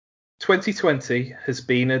2020 has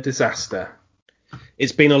been a disaster,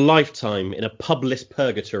 It's been a lifetime in a publess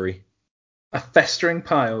purgatory. a festering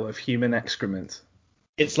pile of human excrement,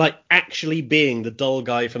 It's like actually being the dull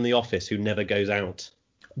guy from the office who never goes out.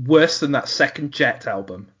 worse than that second Jet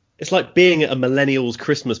album, It's like being at a millennial's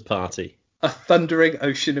Christmas party. a thundering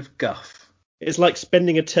ocean of guff, It's like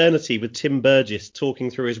spending eternity with Tim Burgess talking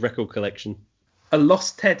through his record collection. a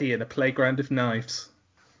lost teddy in a playground of knives,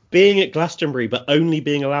 Being at Glastonbury but only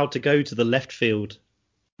being allowed to go to the left field.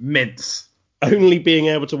 mince, Only being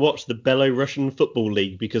able to watch the Belarusian Football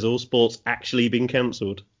League because all sports actually been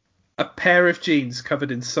cancelled. a pair of jeans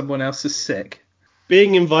covered in someone else's sick,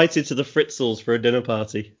 Being invited to the Fritzels for a dinner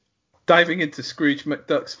party. diving into Scrooge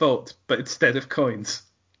McDuck's vault, but instead of coins,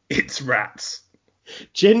 it's rats,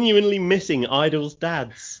 Genuinely missing Idol's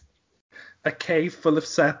dads. a cave full of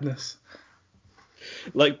sadness,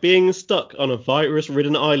 Like being stuck on a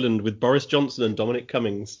virus-ridden island with Boris Johnson and Dominic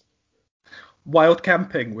Cummings. wild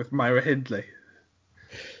camping with Myra Hindley,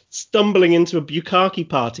 Stumbling into a bukkake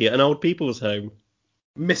party at an old people's home.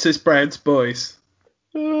 Mrs. Brown's boys,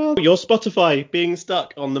 Oh, your Spotify being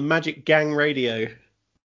stuck on the Magic Gang radio.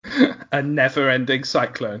 a never-ending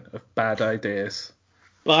cyclone of bad ideas.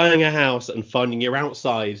 Buying a house and finding you're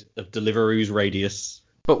outside of Deliveroo's radius.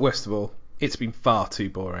 But worst of all, it's been far too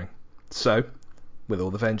boring. So, with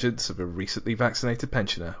all the vengeance of a recently vaccinated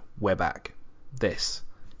pensioner, we're back. This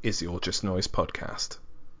is the All Just Noise podcast.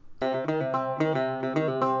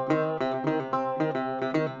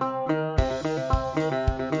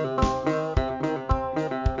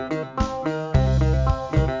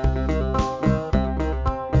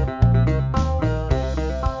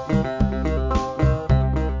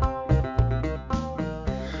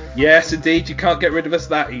 Yes, indeed, you can't get rid of us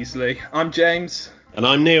that easily. I'm James, And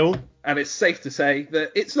I'm Neil. and it's safe to say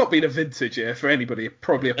that it's not been a vintage year for anybody,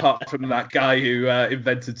 probably apart from that guy who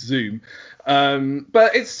invented Zoom.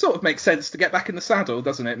 But it sort of makes sense to get back in the saddle,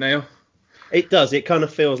 doesn't it, Neil? It does. It kind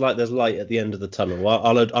of feels like there's light at the end of the tunnel.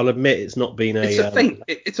 I'll admit it's not been a...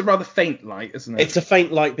 It's a rather faint light, isn't it? It's a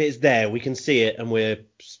faint light, but it's there. We can see it, and we're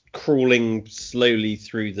crawling slowly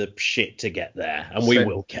through the shit to get there, and we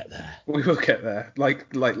will get there. We will get there, like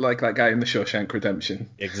that guy in the Shawshank Redemption.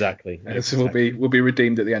 Exactly. So we'll be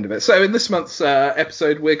redeemed at the end of it. So in this month's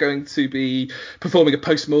episode, we're going to be performing a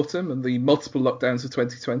post-mortem on the multiple lockdowns of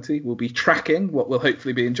 2020. We'll be tracking what we'll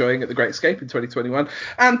hopefully be enjoying at the Great Escape in 2021,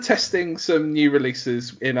 and testing some new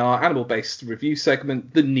releases in our animal-based review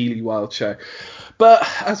segment, The Neely Wild Show. But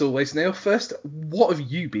as always, Neil, first, what have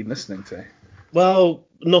you been listening to? Well,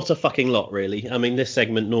 not a fucking lot, really. I mean, this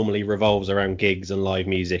segment normally revolves around gigs and live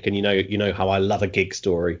music, and you know how I love a gig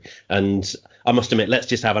story. And I must admit, let's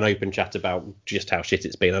just have an open chat about just how shit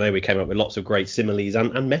it's been. I know we came up with lots of great similes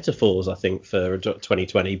and metaphors, I think, for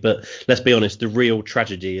 2020. But let's be honest, the real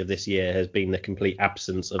tragedy of this year has been the complete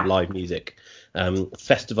absence of live music.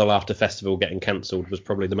 Festival after festival getting cancelled was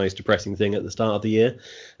probably the most depressing thing at the start of the year.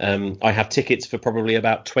 I have tickets for probably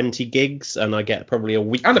about 20 gigs, and I get probably a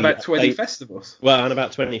weekly... And about 20 festivals. Well, and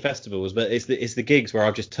about 20 festivals, but it's the gigs where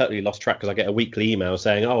I've just totally lost track because I get a weekly email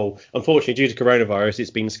saying, oh, unfortunately, due to coronavirus,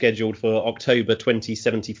 it's been scheduled for October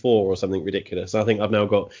 2074 or something ridiculous. I think I've now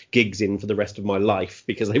got gigs in for the rest of my life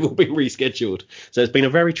because they've all been rescheduled. So it's been a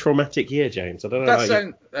very traumatic year, James. I don't know That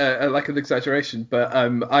about sounds like an exaggeration, but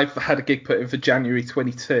I've had a gig put in for January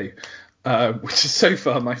 22, which is so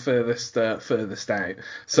far my furthest out.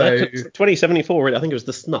 So 2074, I think it was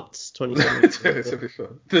the Snuts. 2074.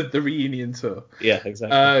 the reunion tour. Yeah,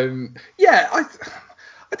 exactly.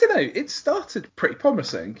 I don't know. It started pretty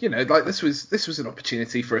promising. You know, like this was an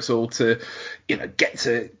opportunity for us all to, you know,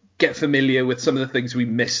 get familiar with some of the things we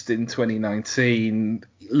missed in 2019,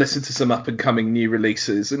 listen to some up and coming new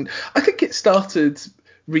releases, and I think it started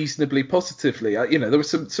reasonably positively. You know, there were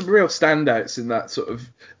some real standouts in that sort of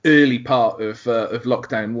early part of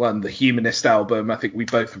lockdown one. The Humanist album, I think we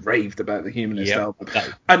both raved about the Humanist album,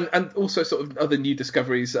 and also sort of other new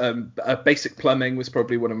discoveries. Basic Plumbing was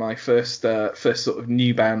probably one of my first sort of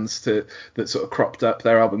new bands that sort of cropped up.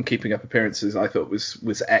 Their album Keeping Up Appearances I thought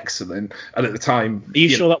was excellent, and at the time, are you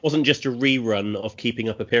sure that wasn't just a rerun of Keeping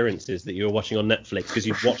Up Appearances that you were watching on Netflix because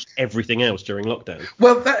you've watched everything else during lockdown?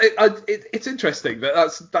 Well, it's interesting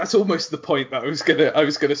that that's almost the point that I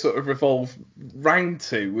was gonna sort of revolve round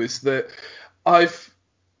to, was that I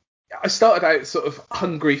started out sort of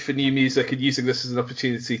hungry for new music and using this as an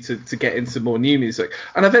opportunity to get into more new music,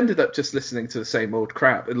 and I've ended up just listening to the same old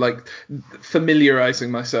crap and like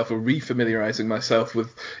familiarizing myself or refamiliarizing myself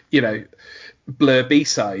with, you know, Blur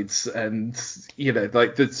B-sides, and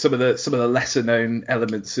like some of the lesser known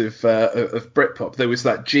elements of Britpop. There was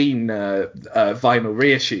that Gene vinyl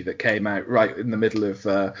reissue that came out right in the middle of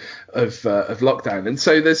lockdown, and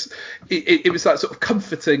so it was that sort of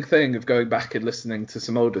comforting thing of going back and listening to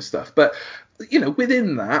some older stuff. But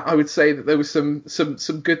within that, I would say that there was some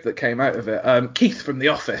good that came out of it. Keith from The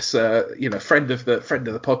Office, friend of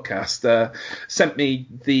the podcast, sent me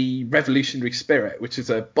the Revolutionary Spirit, which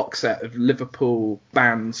is a box set of Liverpool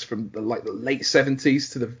bands from the late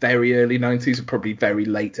 70s to the very early 90s and probably very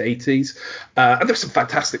late 80s. And there's some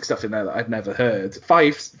fantastic stuff in there that I'd never heard.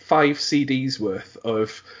 Five CDs worth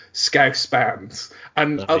of Scouse bands,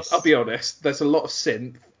 and Nice. I'll be honest, there's a lot of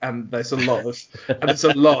synth. And there's a lot of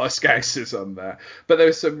Scousers on there, but there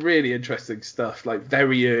was some really interesting stuff, like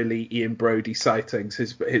very early Ian Brody sightings.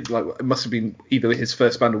 His it must have been either his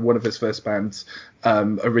first band or one of his first bands,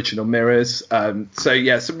 Original Mirrors. So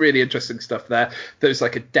yeah, some really interesting stuff there. There was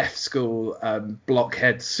like a Deaf School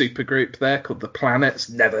blockhead supergroup there called The Planets.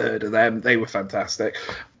 Never heard of them. They were fantastic.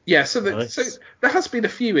 Yeah, so there has been a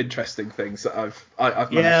few interesting things that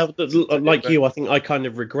I've managed like you, I think I kind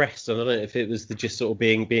of regressed. I don't know if it was just sort of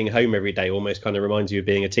being home every day almost kind of reminds you of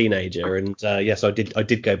being a teenager. And yes, I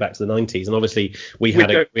did go back to the 90s, and obviously we had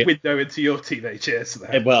a window into your teenage years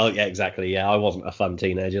there. Well, yeah, exactly. Yeah, I wasn't a fun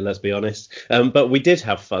teenager, let's be honest. But we did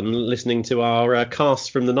have fun listening to our casts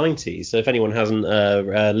from the 90s. So if anyone hasn't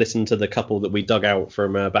listened to the couple that we dug out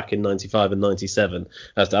from back in 95 and 97,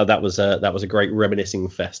 that was a great reminiscing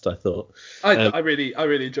fest, I thought. I really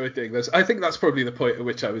enjoyed doing this. I think that's probably the point at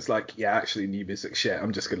which I was like, yeah, actually, new music shit.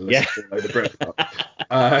 I'm just going to listen to a load of Britpop.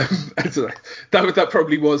 That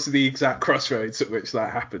probably was the exact crossroads at which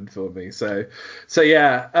that happened for me. So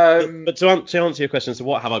yeah. But to answer your question, so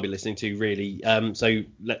what have I been listening to really? So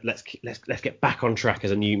let's get back on track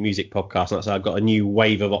as a new music podcast. So I've got a new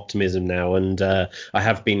wave of optimism now, and I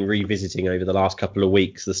have been revisiting over the last couple of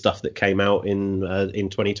weeks the stuff that came out in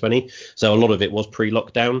 2020. So a lot of it was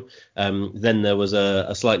pre-lockdown. Then there was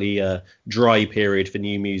a slightly dry period for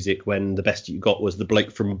new music when the best you got was the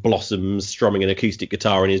bloke from Blossoms strumming an acoustic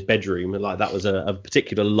guitar in his bedroom, and like that was a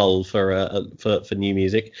particular lull for new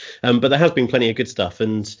music. But there has been plenty of good stuff,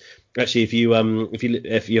 and actually, if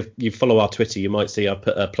you follow our Twitter, you might see I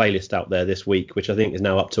put a playlist out there this week, which I think is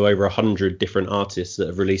now up to over 100 different artists that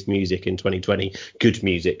have released music in 2020, good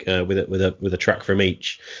music with a track from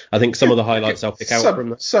each. I think some of the highlights I'll pick out from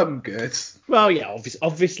that. Some good. Well, yeah,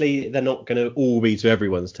 obviously they're not going to all be to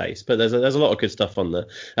everyone's taste, but there's a lot of good stuff on there.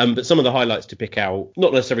 But some of the highlights to pick out,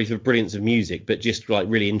 not necessarily for the brilliance of music, but just like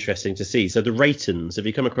really interesting to see. So the Raytons, have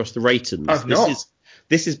you come across the Raytons? I've not.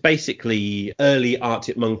 This is basically early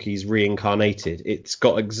Arctic Monkeys reincarnated. It's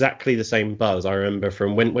got exactly the same buzz. I remember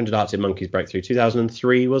from when did Arctic Monkeys break through?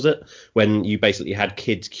 2003, was it? When you basically had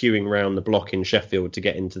kids queuing around the block in Sheffield to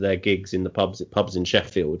get into their gigs in the pubs in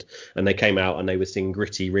Sheffield. And they came out and they were singing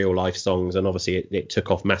gritty real life songs. And obviously it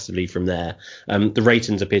took off massively from there. The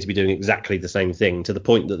Raytons appear to be doing exactly the same thing, to the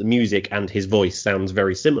point that the music and his voice sounds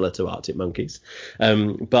very similar to Arctic Monkeys.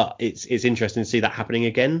 But it's interesting to see that happening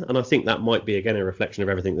again. And I think that might be, again, a reflection of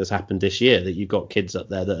everything that's happened this year, that you've got kids up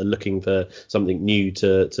there that are looking for something new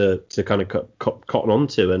to kind of cotton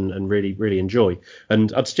onto and really enjoy.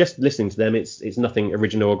 And I'd suggest listening to them. It's nothing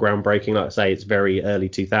original or groundbreaking. Like I say, it's very early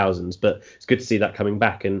 2000s, but it's good to see that coming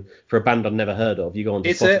back. And for a band I've never heard of, you go onto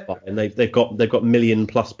Spotify and they've got million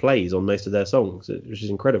plus plays on most of their songs, which is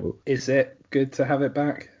incredible. Is it good to have it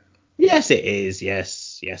back? Yes, it is.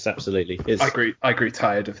 Yes, absolutely. I grew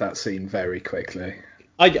tired of that scene very quickly.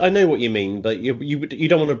 I know what you mean, but you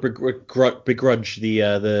don't want to begrudge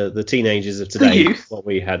the teenagers of today, the youth. What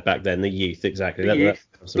we had back then, the youth, exactly.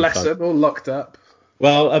 Bless them, all locked up.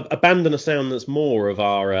 Well, abandon a sound that's more of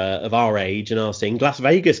our age and our scene. Las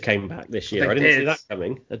Vegas came back this year. I didn't see that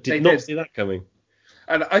coming. I did not see that coming.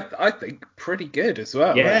 And I think pretty good as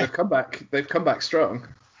well. Yeah. Like, they've come back strong.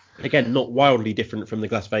 Again, not wildly different from the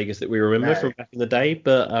Las Vegas that we remember from back in the day,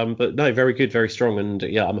 but no, very good, very strong. And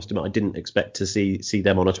yeah, I must admit, I didn't expect to see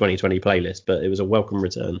them on a 2020 playlist, but it was a welcome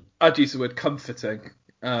return. I'd use the word comforting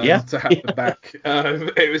to have them back.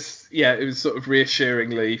 It was sort of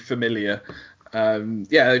reassuringly familiar.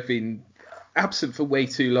 They've been absent for way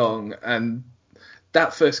too long, and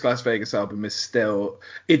that first Las Vegas album is still,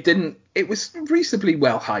 it was reasonably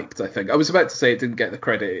well hyped, I think. I was about to say it didn't get the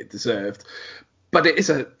credit it deserved, but it's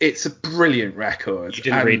a brilliant record. You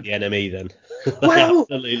didn't read the NME then. Well, I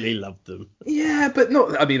absolutely loved them. Yeah, but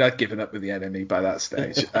not. I mean, I'd given up with the NME by that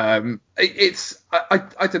stage. I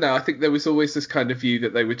don't know. I think there was always this kind of view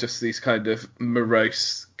that they were just these kind of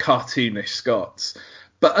morose, cartoonish Scots.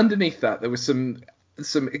 But underneath that, there was some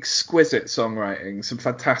some exquisite songwriting, some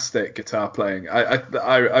fantastic guitar playing.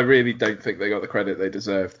 I really don't think they got the credit they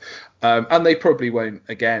deserved, and they probably won't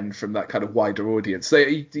again from that kind of wider audience.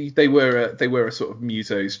 They were a sort of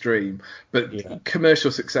muso's dream, but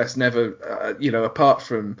commercial success never, apart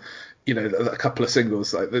from a couple of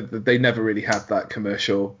singles, like they never really had that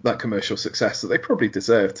commercial success that they probably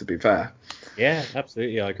deserved. To be fair. Yeah,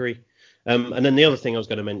 absolutely, I agree. And then the other thing I was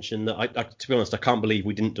going to mention that to be honest, I can't believe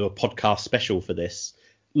we didn't do a podcast special for this.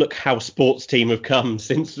 Look how Sports Team have come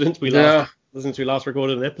since we last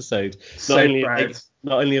recorded an episode.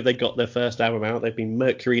 Not only have they got their first album out, they've been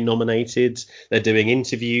Mercury nominated. They're doing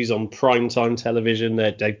interviews on primetime television.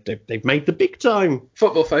 They've made the big time.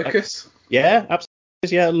 Football Focus. Yeah, absolutely.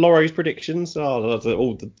 Yeah, Loro's predictions. Oh,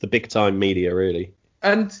 all the big time media, really.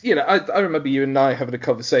 And, I remember you and I having a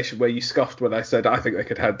conversation where you scoffed when I said I think they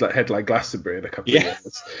could headline Glastonbury in a couple of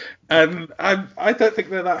years. And I don't think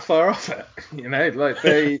they're that far off it. Like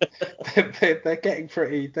they're getting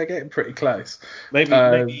pretty close.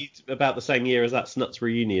 Maybe about the same year as that Snuts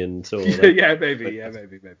reunion tour. Maybe.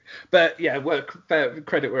 But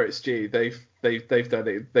credit where it's due. They've done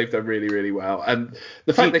it. They've done really, really well. And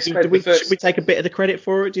the fact should we take a bit of the credit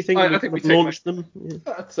for it? Do you think? I think we launched them.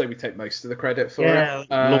 I'd say we take most of the credit for it.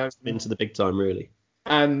 Launched them into the big time, really.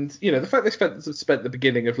 And the fact they spent the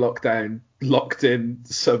beginning of lockdown locked in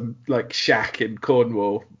some like shack in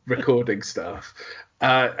Cornwall recording stuff.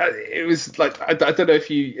 It was like I don't know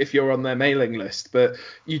if you're on their mailing list, but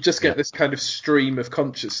you just get this kind of stream of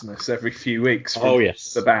consciousness every few weeks from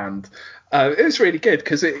the band. It was really good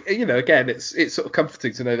because again it's sort of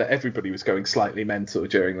comforting to know that everybody was going slightly mental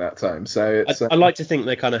during that time. So I like to think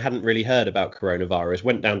they kind of hadn't really heard about coronavirus,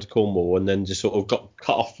 went down to Cornwall and then just sort of got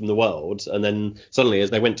cut off from the world, and then suddenly as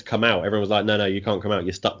they went to come out, everyone was like, no, you can't come out,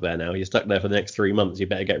 you're stuck there now, you're stuck there for the next 3 months, you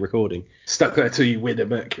better get recording. Stuck there till you win a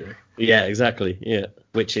Mercury. Yeah, exactly. Yeah,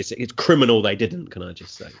 which it's criminal they didn't. Can I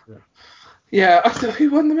just say? Yeah,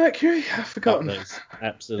 who won the Mercury? I've forgotten.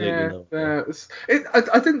 Absolutely not.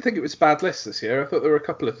 I didn't think it was a bad list this year. I thought there were a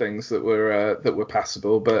couple of things that were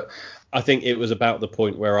passable, but I think it was about the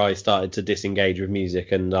point where I started to disengage with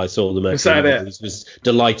music, and I saw the Mercury. Was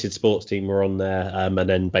delighted Sports Team were on there, and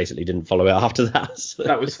then basically didn't follow it after that. So.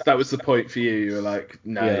 That was the point for you. You were like,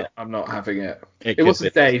 no, I'm not having it. It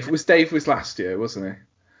wasn't Dave. Dave was last year, wasn't he?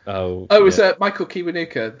 Oh, it was Michael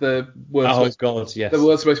Kiwanuka, the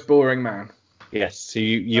world's most boring man. Yes, so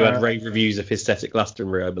you had rave reviews of his set at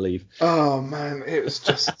Glastonbury, I believe. Oh man, it was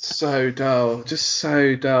just so dull,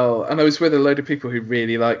 and I was with a load of people who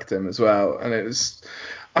really liked him as well, and it was.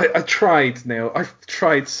 I tried, Neil. I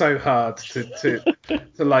tried so hard to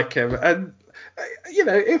like him, and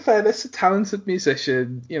in fairness, a talented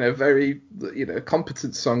musician, very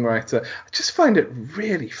competent songwriter. I just find it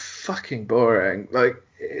really fucking boring. Like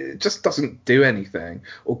it just doesn't do anything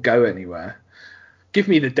or go anywhere. Give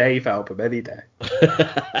me the Dave album any day.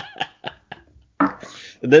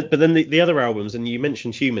 But then the other albums, and you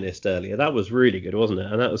mentioned Humanist earlier, that was really good, wasn't it?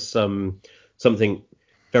 And that was something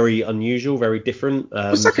very unusual, very different. It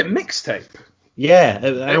was like a mixtape. Yeah,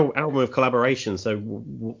 an album of collaboration, so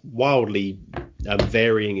wildly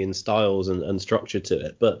varying in styles and structure to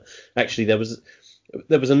it. But actually, there was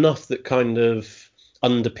enough that kind of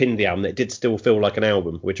underpinned the album that it did still feel like an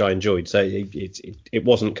album, which I enjoyed. So it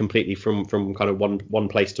wasn't completely from kind of one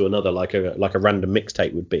place to another like a random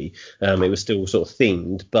mixtape would be. It was still sort of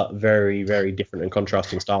themed, but very, very different and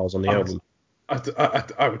contrasting styles on the album.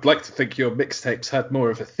 I would like to think your mixtapes had more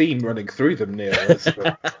of a theme running through them, Neil. I'm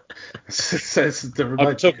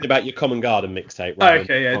talking about your Common Garden mixtape. Right?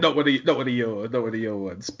 Okay, yeah, not one of your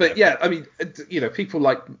ones. But yeah, I mean, people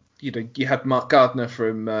like you had Mark Gardner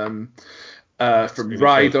from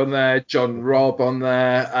Ride on there, John Robb on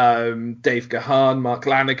there, Dave Gahan, Mark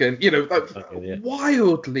Lanigan,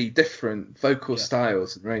 wildly different vocal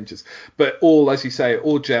styles and ranges, but all, as you say,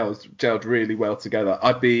 all gelled really well together.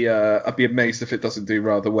 I'd be amazed if it doesn't do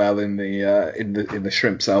rather well in the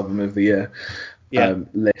Shrimps album of the year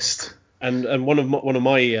list. And one of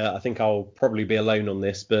my I think I'll probably be alone on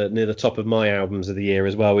this, but near the top of my albums of the year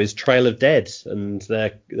as well is Trail of Dead and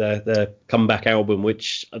their comeback album,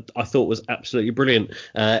 which I thought was absolutely brilliant.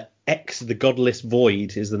 X the Godless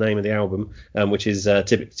Void is the name of the album, which is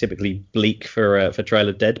typically bleak for Trail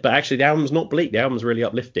of Dead, but actually the album's not bleak. The album's really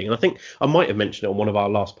uplifting, and I think I might have mentioned it on one of our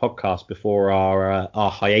last podcasts before our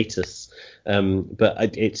hiatus.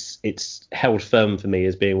 But it's held firm for me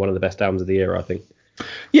as being one of the best albums of the year, I think.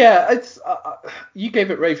 Yeah, it's you gave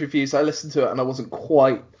it rave reviews. I listened to it and I wasn't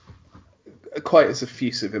quite as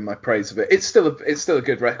effusive in my praise of it. It's still a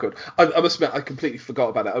good record. I must admit I completely forgot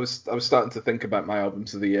about it. I was starting to think about my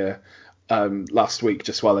albums of the year last week,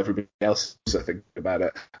 just while everybody else was thinking about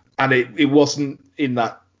it, and it wasn't in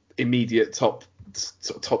that immediate top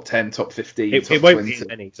 10, top 15, top It won't 20. be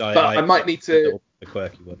in any. But I might need to. A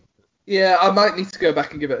quirky one. Yeah, I might need to go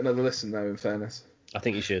back and give it another listen, though. In fairness. I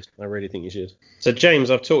think you should. I really think you should. So,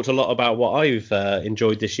 James, I've talked a lot about what I've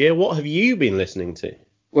enjoyed this year. What have you been listening to?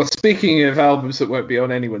 Well, speaking of albums that won't be on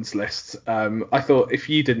anyone's list, I thought if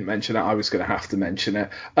you didn't mention it, I was going to have to mention it.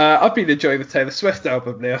 I've been enjoying the Taylor Swift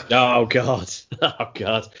album, Neil. Oh God, oh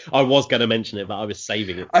God! I was going to mention it, but I was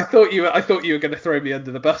saving it. I thought you were going to throw me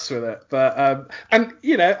under the bus with it, but and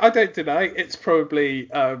you know, I don't deny it's probably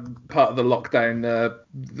part of the lockdown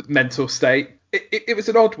mental state. It was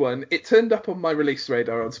an odd one. It turned up on my release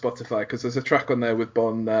radar on Spotify because there's a track on there with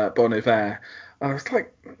Bon Iver. And I was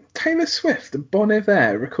like, Taylor Swift and Bon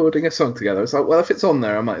Iver recording a song together. I was like, well, if it's on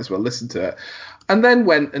there, I might as well listen to it. And then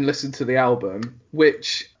went and listened to the album,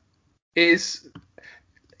 which is,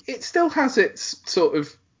 it still has its sort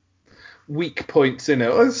of weak points in it.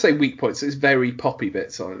 I would say weak points. It's very poppy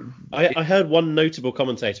bits on it. I heard one notable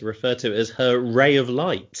commentator refer to it as her ray of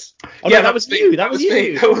light. Oh, yeah, no, that was you. That was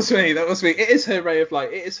you. That was me. It is her ray of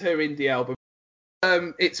light. It is her indie album.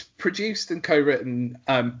 It's produced and co-written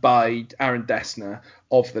by Aaron Dessner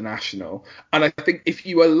of The National, and I think if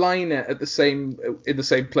you align it in the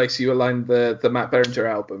same place you align the Matt Berninger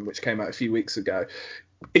album, which came out a few weeks ago,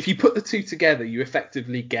 if you put the two together, you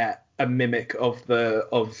effectively get a mimic of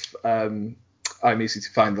I'm Easy to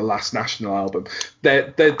Find, the last National album.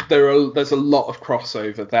 There's a lot of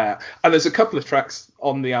crossover there, and there's a couple of tracks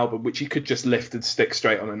on the album which you could just lift and stick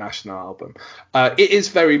straight on a National album. It is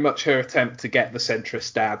very much her attempt to get the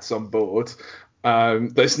centrist dads on board.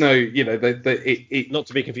 There's no, not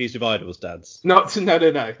to be confused with Idol's dads. No,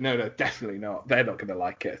 definitely not. They're not going to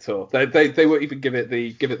like it at all. They won't even give it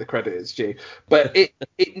the credit it's due. But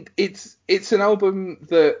it's an album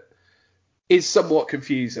that is somewhat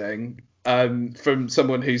confusing. From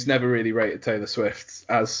someone who's never really rated Taylor Swift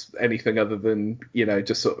as anything other than,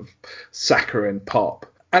 just sort of saccharine pop.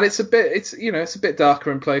 And it's a bit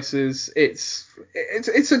darker in places. It's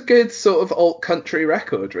a good sort of alt country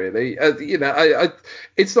record, really.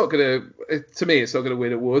 It's not gonna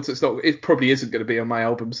win awards. It probably isn't gonna be on my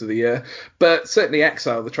albums of the year. But certainly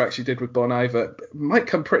Exile, the track she did with Bon Iver, might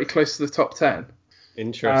come pretty close to the top 10.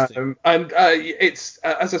 Interesting. It's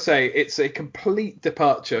as I say, it's a complete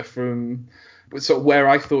departure from sort of where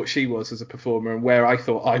I thought she was as a performer and where I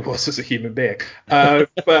thought I was as a human being. But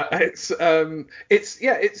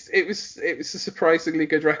it was a surprisingly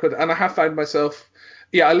good record, and I have found myself,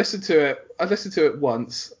 I listened to it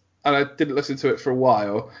once, and I didn't listen to it for a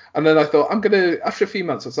while, and then I thought after a few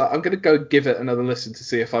months I was like, I'm gonna go give it another listen to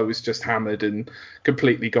see if I was just hammered and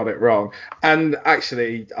completely got it wrong. And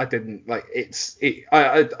actually I didn't.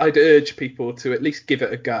 I'd urge people to at least give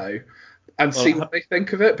it a go and see what they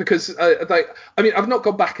think of it, because I've not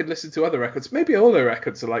gone back and listened to other records. Maybe all their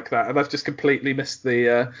records are like that, and I've just completely missed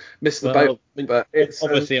the boat. But it's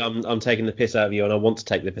obviously I'm taking the piss out of you, and I want to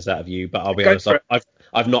take the piss out of you, but I'll be honest,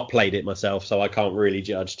 I've not played it myself, so I can't really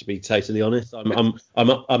judge, to be totally honest.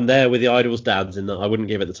 I'm there with the Idol's dads in that I wouldn't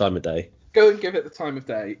give it the time of day. Go and give it the time of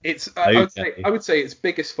day. It's okay. I would say its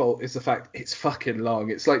biggest fault is the fact it's fucking long.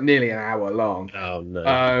 It's like nearly an hour long. Oh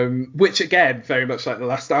no. Which again, very much like the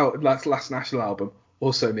last National album,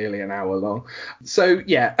 also nearly an hour long. So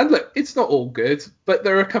yeah, and look, it's not all good, but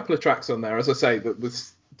there are a couple of tracks on there, as I say,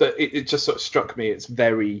 that it just sort of struck me. It's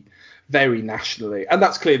very, very nationally, and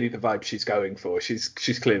that's clearly the vibe she's going for. She's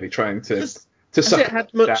clearly trying to Has suck it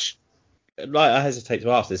had much? Like, I hesitate to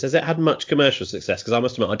ask this. Has it had much commercial success? Because I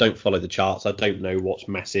must admit, I don't follow the charts. I don't know what's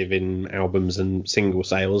massive in albums and single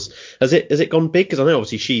sales. Has it gone big? Because I know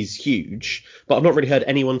obviously she's huge, but I've not really heard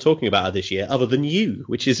anyone talking about her this year other than you,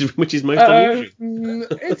 which is most unusual.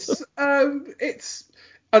 It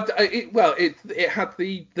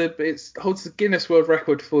holds the Guinness World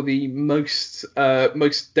Record for the most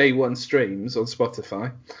day one streams on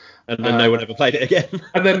Spotify. And then no one ever played it again.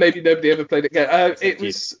 And then maybe nobody ever played it again. It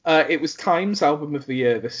was Time's album of the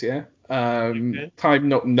year this year. Okay. Time,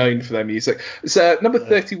 not known for their music. It's number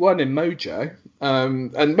 31 in Mojo.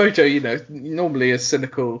 And Mojo, normally a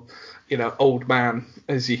cynical, old man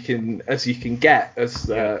as you can get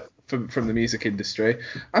from the music industry.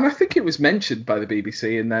 And I think it was mentioned by the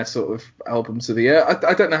BBC in their sort of albums of the year.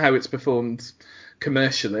 I don't know how it's performed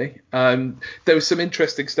commercially. There was some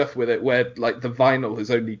interesting stuff with it where like the vinyl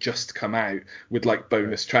has only just come out with like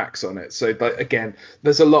bonus tracks on it. So again,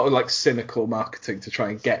 there's a lot of like cynical marketing to try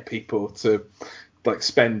and get people to like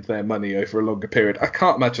spend their money over a longer period. I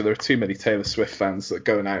can't imagine there are too many Taylor Swift fans that are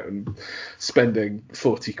going out and spending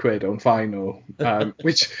 40 quid on vinyl,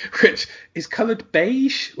 which is coloured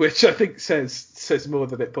beige, which I think says more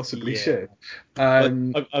than it possibly should. I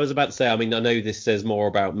was about to say, I mean, I know this says more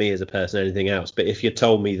about me as a person than anything else, but if you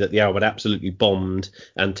told me that the album had absolutely bombed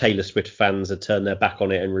and Taylor Swift fans had turned their back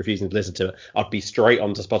on it and refusing to listen to it, I'd be straight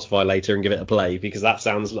onto Spotify later and give it a play, because that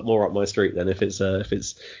sounds more up my street than if it's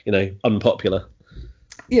unpopular.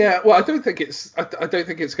 Yeah, well, I don't think it's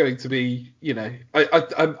going to be,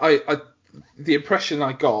 I the impression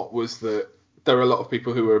I got was that there are a lot of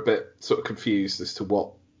people who were a bit sort of confused as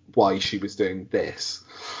to why she was doing this.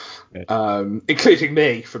 Including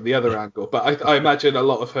me from the other angle, but I imagine a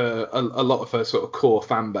lot of her sort of core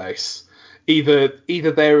fan base, either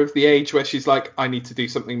they're of the age where she's like, I need to do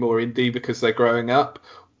something more indie because they're growing up,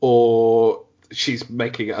 or she's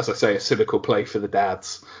making it, as I say, a cynical play for the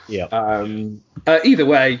dads. Yeah. Either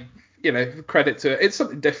way, credit to her. It's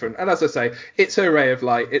something different, and as I say, it's her ray of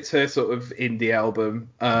light. It's her sort of indie album.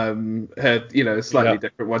 Her, slightly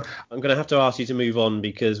different one. I'm going to have to ask you to move on,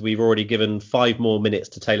 because we've already given 5 more minutes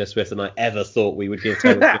to Taylor Swift than I ever thought we would give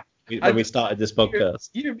Taylor Swift when we started this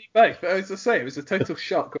podcast. You and me both. But as I say, it was a total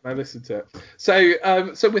shock when I listened to it.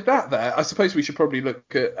 So with that there, I suppose we should probably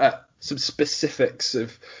look at some specifics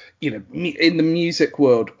of, in the music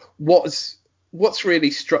world, what's really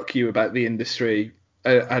struck you about the industry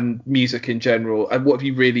and music in general, and what have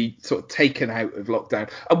you really sort of taken out of lockdown,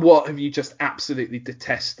 and what have you just absolutely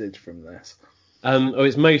detested from this?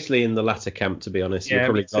 It's mostly in the latter camp, to be honest.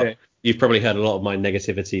 Yeah, You've probably heard a lot of my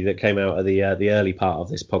negativity that came out of the early part of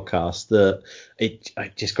this podcast, that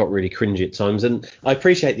I just got really cringy at times. And I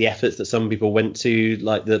appreciate the efforts that some people went to,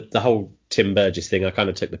 like the whole Tim Burgess thing. I kind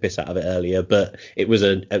of took the piss out of it earlier, but it was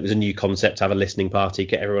a new concept to have a listening party,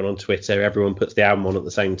 get everyone on Twitter, everyone puts the album on at the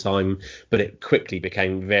same time. But it quickly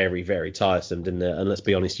became very, very tiresome, didn't it? And let's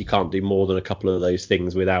be honest, you can't do more than a couple of those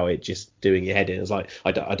things without it just doing your head in. It's like,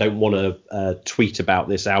 I don't want to tweet about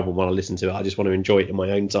this album when I listen to it. I just want to enjoy it in my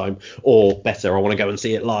own time. Or better, I want to go and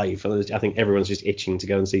see it live. I think everyone's just itching to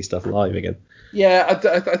go and see stuff live again. Yeah,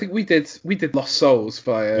 I think we did Lost Souls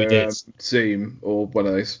via Zoom or one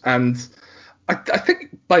of those, and I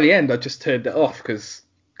think by the end I just turned it off because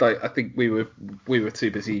I think we were too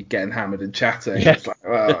busy getting hammered and chatting. Yeah. It's like,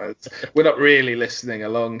 we're not really listening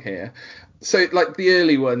along here. So like the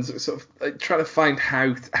early ones, sort of like, trying to find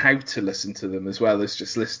how to listen to them as well as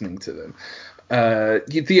just listening to them.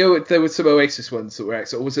 There were some Oasis ones that were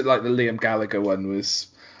excellent. Or was it like the Liam Gallagher one was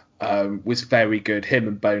very good. Him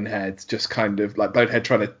and Bonehead, just kind of like Bonehead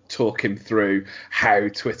trying to talk him through how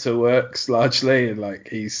Twitter works largely, and like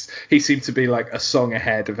he seemed to be like a song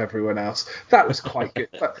ahead of everyone else. That was quite good.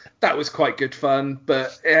 That was quite good fun.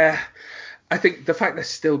 But yeah, I think the fact they're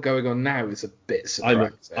still going on now is a bit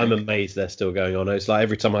surprising. I'm amazed they're still going on. It's like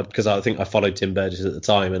every time because I think I followed Tim Burgess at the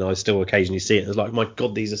time, and I still occasionally see it. It's like, my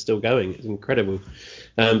God, these are still going. It's incredible.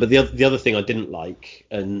 But the other thing I didn't like,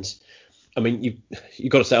 and I mean, you've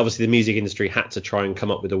got to say, obviously, the music industry had to try and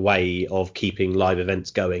come up with a way of keeping live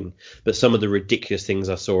events going. But some of the ridiculous things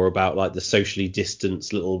I saw about, like, the socially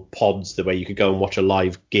distanced little pods, the way you could go and watch a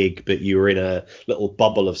live gig, but you were in a little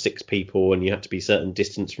bubble of 6 people and you had to be a certain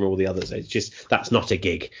distance from all the others. It's just, that's not a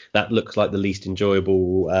gig. That looks like the least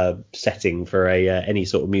enjoyable setting for any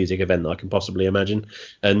sort of music event that I can possibly imagine.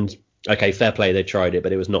 And okay, fair play, they tried it,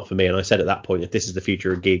 but it was not for me. And I said at that point, if this is the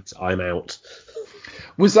future of gigs, I'm out.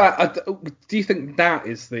 Was that? Do you think that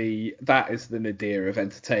is the nadir of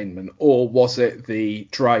entertainment, or was it the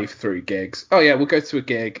drive-through gigs? Oh yeah, we'll go to a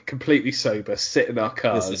gig completely sober, sit in our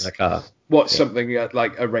cars, watch something at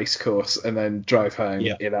like a race course, and then drive home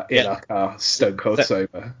in our car, stone cold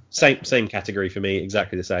sober. Same category for me,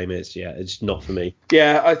 exactly the same. It's not for me.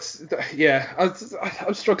 Yeah,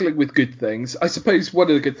 I'm struggling with good things. I suppose one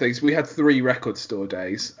of the good things, we had 3 record store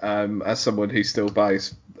days. As someone who still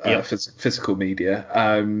buys physical media,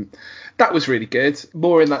 that was really good.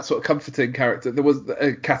 More in that sort of comforting character. There was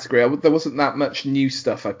a category. There wasn't that much new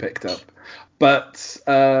stuff I picked up. But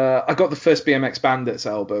I got the first BMX Bandits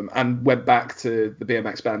album and went back to the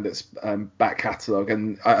BMX Bandits back catalogue,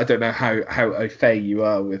 and I don't know how au fait you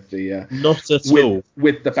are with the not at all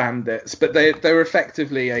with the Bandits, but they're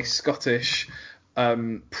effectively a Scottish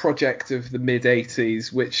project of the mid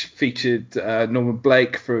 '80s, which featured Norman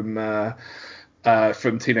Blake from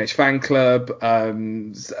Teenage Fan Club, at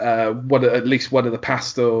least one of the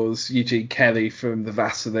Pastels, Eugene Kelly from the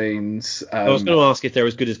Vaselines. I was going to ask if they're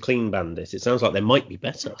as good as Clean Bandit. It sounds like they might be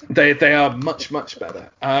better. They are much better.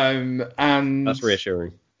 And that's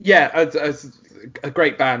reassuring. Yeah, as a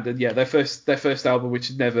great band, and yeah, their first album, which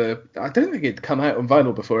had never, I don't think it'd come out on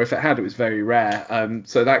vinyl before. If it had, it was very rare.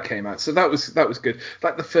 So that came out. So that was good.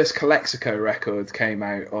 Like the first Calexico record came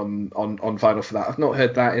out on vinyl for that. I've not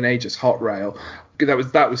heard that in ages. Hot Rail,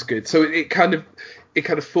 that was good. So it kind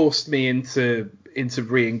of forced me into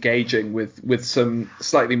re-engaging with some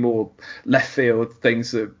slightly more left field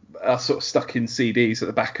things that are sort of stuck in CDs at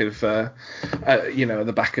the back of at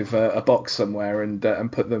the back of a box somewhere, and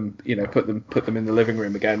put them in the living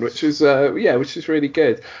room again, which is really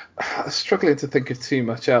good. I'm struggling to think of too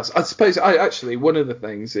much else. I suppose one of the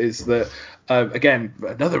things is that again,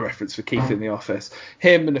 another reference for Keith in the Office.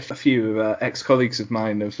 Him and a few ex-colleagues of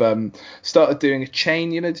mine have started doing a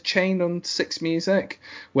chain, the chain on Six Music,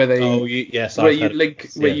 where they where you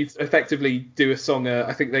link where you effectively do a song.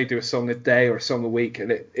 I think they do a song a day or a song a week,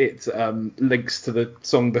 and it links to the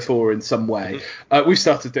song before in some way. We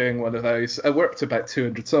started doing one of those. We're up to about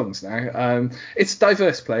 200 songs now. It's a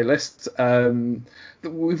diverse playlist.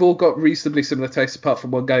 We've all got reasonably similar tastes, apart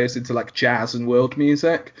from one guy who's into like jazz and world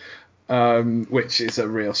music. Which is a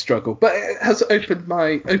real struggle, but it has opened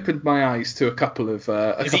my eyes to a couple of.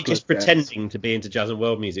 Is he just pretending to be into jazz and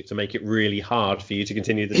world music to make it really hard for you to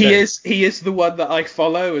continue the show? He is the one that I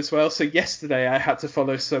follow as well. So yesterday I had to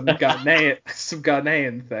follow some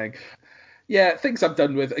Ghanaian thing. Yeah, things I'm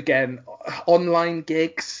done with. Again, online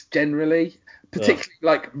gigs generally, particularly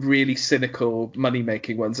like really cynical money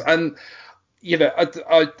making ones, and.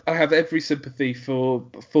 I have every sympathy for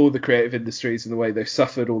the creative industries and the way they've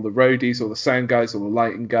suffered, all the roadies, all the sound guys, all the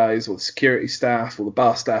lighting guys, all the security staff, all the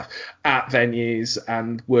bar staff at venues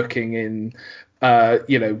and working in,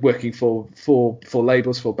 working for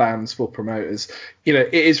labels, for bands, for promoters.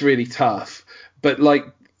 It is really tough. But like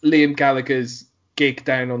Liam Gallagher's gig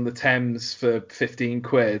down on the Thames for 15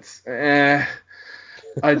 quid,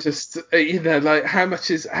 I just like how much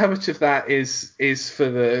of that is for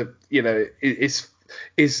the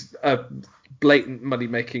is a blatant money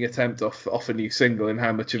making attempt off a new single, and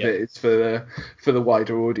how much of it is for the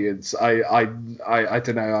wider audience. I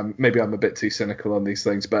don't know. Maybe I'm a bit too cynical on these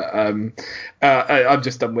things, but I'm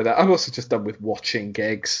just done with it. I'm also just done with watching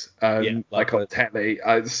gigs, like on telly.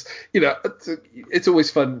 It's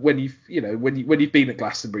always fun when you've been at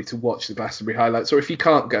Glastonbury to watch the Glastonbury highlights, or if you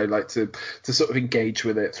can't go, like to sort of engage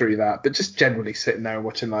with it through that. But just generally sitting there and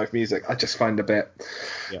watching live music, I just find a bit.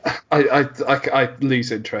 Yeah. I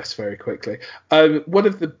lose interest very quickly. One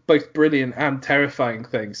of the both brilliant and terrifying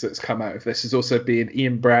things that's come out of this has also been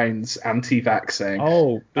Ian Brown's anti-vaxxing.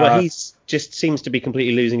 Oh, well, he's just seems to be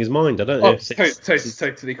completely losing his mind. I don't know.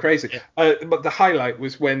 Totally crazy. Yeah. But the highlight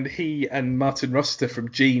was when he and Martin Rossiter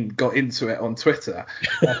from Gene got into it on Twitter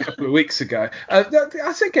a couple of weeks ago.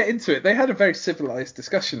 I say get into it. They had a very civilized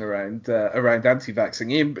discussion around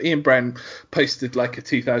anti-vaxxing. Ian Brown posted like a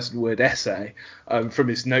 2,000-word essay from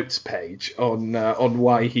his notes page on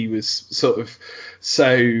why he was sort of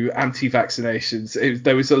so anti-vaccinations.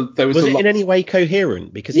 There was it in any way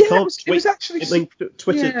coherent? Because he can't. It was actually. I mean,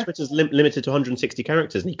 Twitter's limited to 160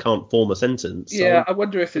 characters, and he can't form a sentence. So yeah, I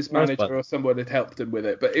wonder if his manager or someone had helped him with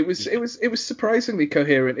it, but it was surprisingly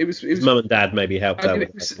coherent. It was his mum and dad maybe helped out.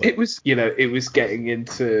 It was getting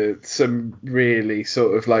into some really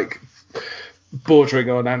sort of like bordering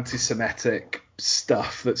on anti-Semitic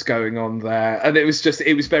stuff that's going on there, and it was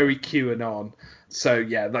very QAnon. So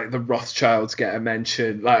yeah, like the Rothschilds get a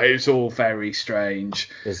mention. Like it was all very strange,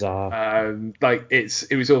 bizarre.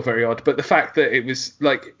 It was all very odd. But the fact that it was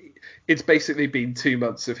like it's basically been 2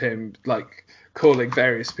 months of him like calling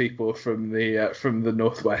various people from the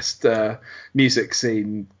Northwest music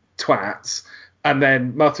scene twats. And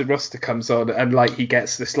then Martin Rossiter comes on and like he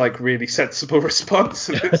gets this like really sensible response,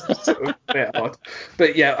 and it's sort of a bit odd.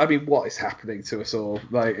 But yeah, I mean, what is happening to us all?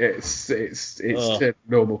 Like it's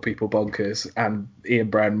normal people bonkers, and Ian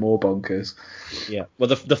Brown more bonkers. Yeah. Well,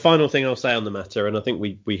 the final thing I'll say on the matter, and I think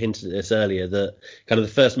we hinted at this earlier, that kind of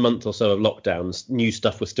the first month or so of lockdowns, new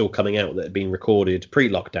stuff was still coming out that had been recorded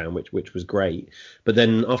pre-lockdown, which was great. But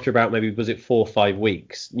then after about maybe was it 4 or 5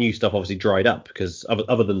 weeks, new stuff obviously dried up because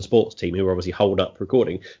other than Sports Team, who were obviously holed up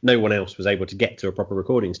recording, no one else was able to get to a proper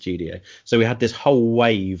recording studio. So we had this whole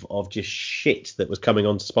wave of just shit that was coming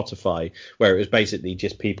onto Spotify, where it was basically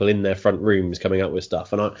just people in their front rooms coming up with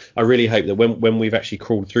stuff. And I really hope that when we've actually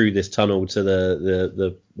crawled through this tunnel to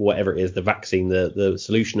the whatever it is, the vaccine, the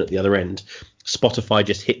solution at the other end, Spotify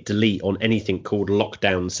just hit delete on anything called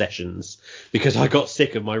lockdown sessions, because I got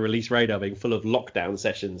sick of my release radar being full of lockdown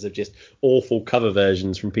sessions of just awful cover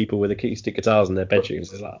versions from people with acoustic guitars in their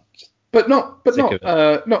bedrooms. But not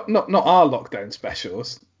our lockdown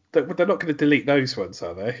specials. They're not going to delete those ones,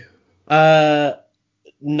 are they?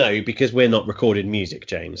 No, because we're not recorded music,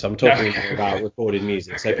 James. I'm talking about recorded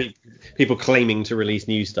music. So people claiming to release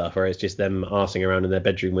new stuff, or it's just them arsing around in their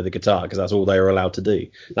bedroom with a guitar because that's all they are allowed to do.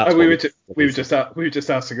 That's we were just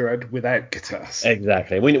arsing around without guitars.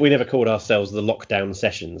 Exactly. We never called ourselves the Lockdown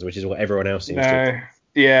Sessions, which is what everyone else seems to.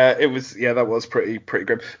 Yeah, it was. Yeah, that was pretty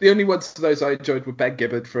grim. The only ones of those I enjoyed were Ben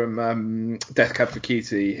Gibbard from Death Cab for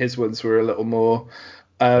Cutie. His ones were a little more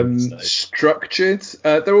structured.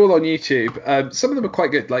 They're all on YouTube. Some of them are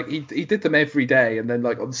quite good. Like he did them every day, and then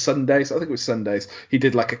like on Sundays, I think it was Sundays, he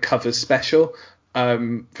did like a covers special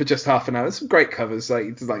for just half an hour. There's some great covers. Like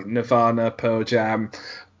he did like Nirvana, Pearl Jam,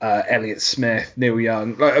 Elliott Smith, Neil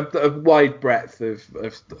Young, like a wide breadth of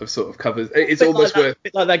sort of covers. It's almost worth. A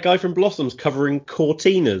bit like that guy from Blossoms covering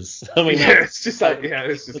Cortinas. I mean, yeah, it's just like give me a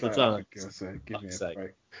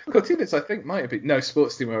break. Cortinas, I think, might have been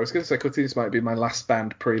Sports Team. I was going to say Cortinas might be my last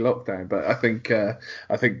band pre-lockdown, but I think I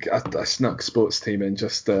snuck Sports Team in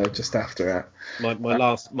just after it. My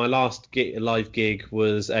last live gig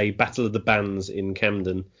was a Battle of the Bands in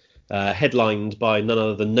Camden. Headlined by none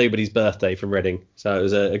other than Nobody's Birthday from Reading, so it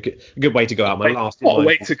was a good way to go out. What a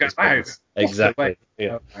way to go out! Exactly.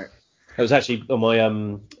 Yeah. It was actually on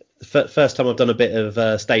my first time I've done a bit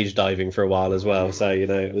of stage diving for a while as well. So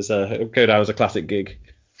it was go down as a classic gig.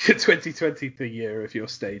 2020, the year of your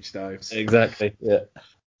stage dives. Exactly. Yeah.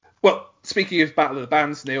 Well, speaking of Battle of the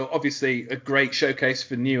Bands, Neil, obviously a great showcase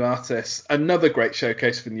for new artists. Another great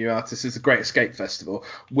showcase for new artists is the Great Escape Festival,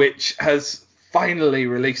 which has finally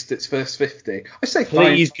released its first 50. I say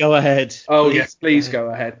please go ahead. Oh yes, please go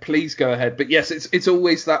ahead. Please go ahead. But yes, it's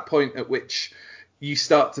always that point at which you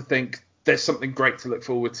start to think there's something great to look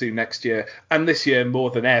forward to next year. And this year,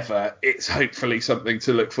 more than ever, it's hopefully something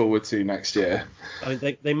to look forward to next year. I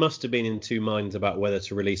mean, they must have been in two minds about whether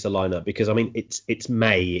to release a lineup because, I mean, it's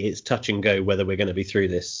May. It's touch and go whether we're going to be through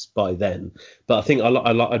this by then. But I think I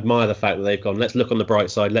admire the fact that they've gone, let's look on the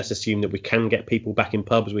bright side. Let's assume that we can get people back in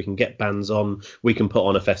pubs. We can get bands on. We can put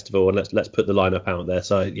on a festival and let's put the lineup out there.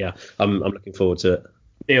 So, yeah, I'm looking forward to it.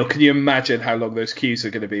 Neil, can you imagine how long those queues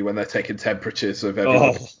are going to be when they're taking temperatures of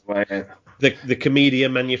everyone away in? The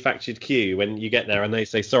comedian manufactured queue when you get there and they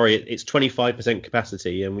say, sorry, it's 25%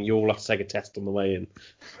 capacity and you all have to take a test on the way in.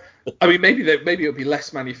 I mean, maybe it'll be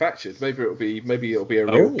less manufactured. Maybe it'll be a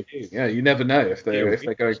real queue. Yeah, you never know if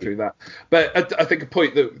they're going through that. But I think a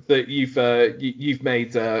point that you've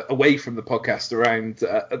made away from the podcast around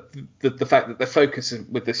the fact that the focus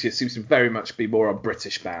with this year seems to very much be more on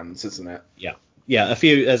British bands, isn't it? Yeah. Yeah,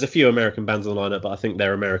 there's a few American bands on the lineup, but I think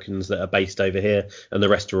they're Americans that are based over here, and the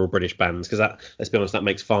rest are all British bands. Because let's be honest, that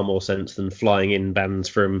makes far more sense than flying in bands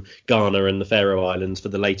from Ghana and the Faroe Islands for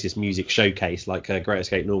the latest music showcase, like Great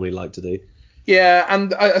Escape normally like to do. Yeah,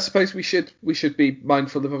 and I suppose we should be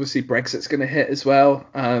mindful of obviously Brexit's going to hit as well.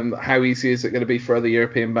 How easy is it going to be for other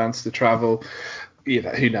European bands to travel?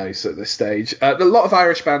 Who knows at this stage. A lot of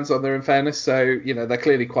Irish bands on there, in fairness, so they're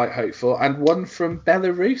clearly quite hopeful, and one from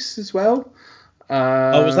Belarus as well.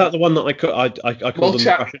 Was that the one that I called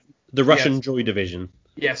them the Russian Joy Division?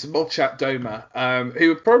 Yes, Molchat Doma,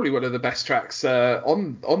 who are probably one of the best tracks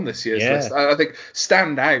on this year's list. I think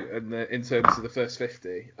stand out in terms of the first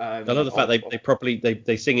 50. I love the fact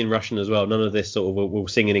they sing in Russian as well. None of this sort of will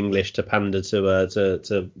sing in English to pander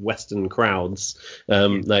to Western crowds.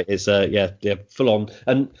 It's full on.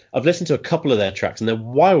 And I've listened to a couple of their tracks and they're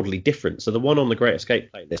wildly different. So the one on the Great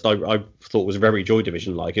Escape playlist I thought was very Joy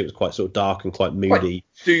Division like. It was quite sort of dark and quite moody.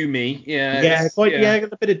 Quite doomy,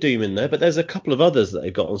 got a bit of doom in there. But there's a couple of others that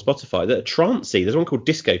they've got on Spotify that are trancey. There's one called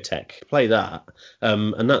Discotheque. Play that,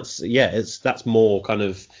 and that's more kind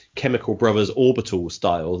of Chemical Brothers Orbital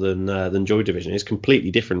style than Joy Division. It's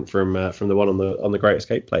completely different from the one on the Great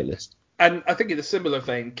Escape playlist. And I think in a similar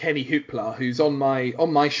vein, Kenny Hoopla, who's on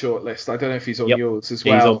my short list. I don't know if he's on yours as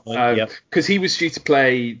well. Because he was due to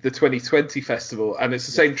play the 2020 festival, and it's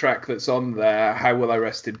the same track that's on there, How Will I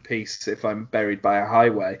Rest in Peace If I'm Buried by a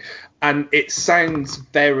Highway. And it sounds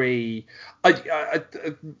very... how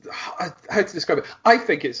to describe it? I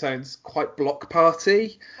think it sounds quite Block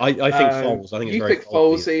Party. I think Foles. I think it's you very think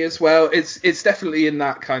Folesy as well. It's definitely in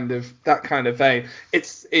that kind of vein.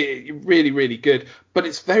 It's really, really good, but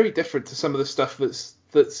it's very different to some of the stuff that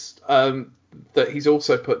he's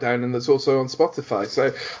also put down and that's also on Spotify.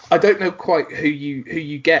 So I don't know quite who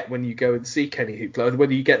you get when you go and see Kenny Hoopla,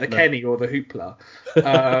 whether you get the Kenny or the Hoopla.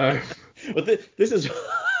 Well, this is.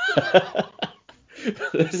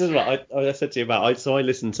 This is what I said to you about. So I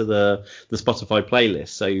listen to the Spotify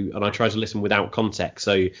playlist. And I try to listen without context.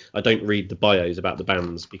 So I don't read the bios about the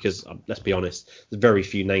bands because, let's be honest, there's very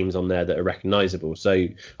few names on there that are recognisable. So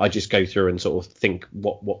I just go through and sort of think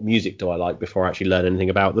what music do I like before I actually learn anything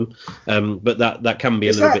about them. But that can be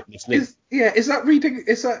a little bit misleading. Is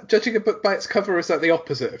that judging a book by its cover, or is that the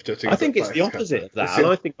opposite of judging? I think it's the opposite of that, and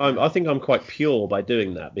I think I'm quite pure by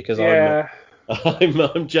doing that because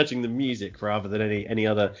I'm judging the music rather than any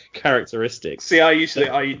other characteristics. See, I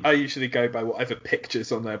usually go by whatever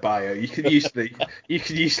pictures on their bio. You can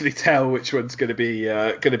usually tell which one's going to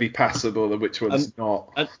be passable and which one's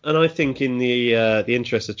not. And I think in the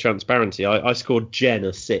interest of transparency, I scored Jen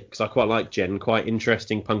a 6. I quite like Jen. Quite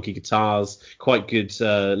interesting, punky guitars, quite good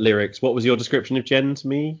lyrics. What was your description of Jen to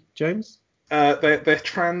me, James? They're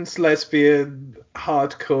trans lesbian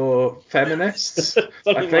hardcore feminists.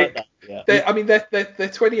 I think. Like that, yeah. Their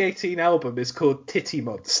 2018 album is called Titty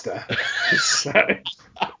Monster. So.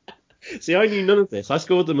 See, I knew none of this. I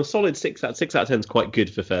scored them a solid 6 out of 10 is quite good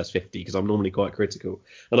for first 50 because I'm normally quite critical,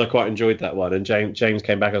 and I quite enjoyed that one. And James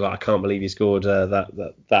came back and was like, I can't believe you scored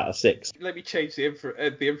that a 6. Let me change the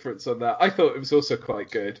inference on that. I thought it was also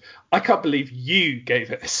quite good. I can't believe you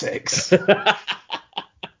gave it a 6.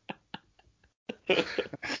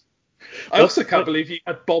 I also can't believe you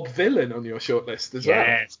had Bob Vylan on your shortlist as well.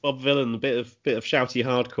 Yes, Bob Vylan, a bit of shouty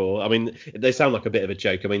hardcore. I mean, they sound like a bit of a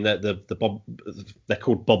joke. I mean, they're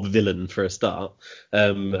called Bob Vylan for a start,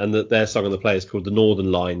 and their song on the play is called The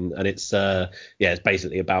Northern Line, and it's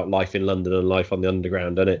basically about life in London and life on the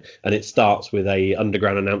underground, and it starts with a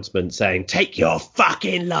underground announcement saying, "Take your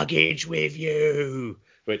fucking luggage with you,"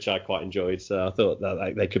 which I quite enjoyed. So I thought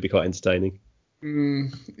that they could be quite entertaining.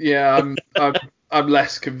 I'm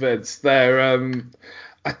less convinced. Their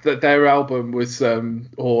album was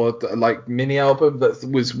or like mini album that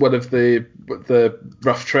was one of the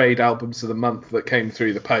Rough Trade albums of the month that came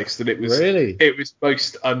through the post, and it was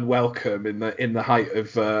most unwelcome in the height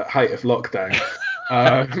of lockdown.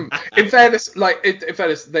 In fairness,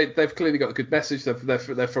 they've clearly got a good message.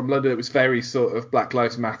 They're from London. It was very sort of Black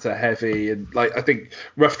Lives Matter heavy, and like I think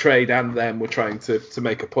Rough Trade and them were trying to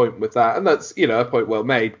make a point with that, and that's a point well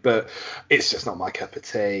made. But it's just not my cup of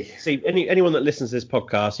tea. See, anyone that listens to this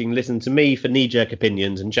podcast, you can listen to me for knee-jerk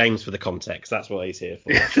opinions and James for the context. That's what he's here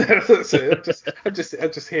for. That's it. I'm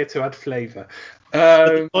just here to add flavour.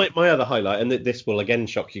 My other highlight, and this will again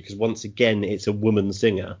shock you because once again it's a woman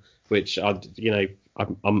singer, which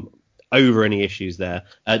I'm over any issues there.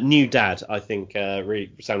 New Dad, I think,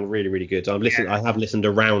 sound really, really good. I have listened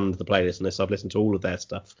around the playlist on this. I've listened to all of their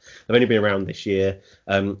stuff. They've only been around this year.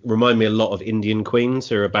 Remind me a lot of Indian Queens,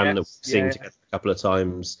 who are a band that we sing together a couple of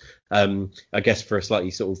times. I guess for a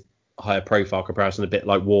slightly sort of higher profile comparison, a bit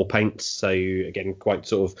like War Paint. So again, quite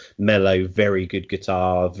sort of mellow, very good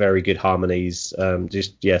guitar, very good harmonies.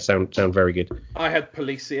 Sound very good. I had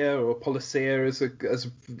Policia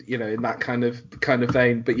as in that kind of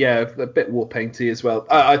vein, but yeah, a bit War Painty as well.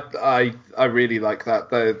 I really like that.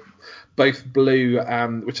 They're both Blue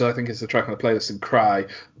and, which I think is the track on the playlist, and Cry,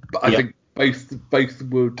 but I think both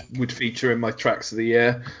would feature in my tracks of the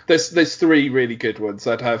year. There's 3 really good ones.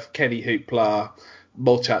 I'd have Kenny Hoopla,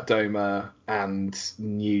 Molchat Doma, and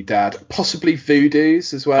New Dad, possibly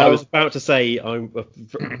Voodoos as well. I was about to say, I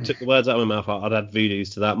took the words out of my mouth. I'd add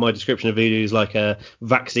Voodoos to that. My description of Voodoo is like a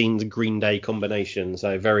Vaccines Green Day combination,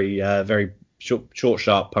 so very very short,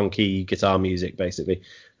 sharp, punky guitar music, basically.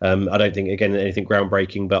 I don't think, again, anything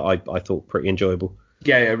groundbreaking, but I thought pretty enjoyable.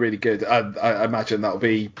 Yeah, really good. I imagine that'll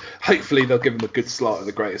be. Hopefully, they'll give them a good slot at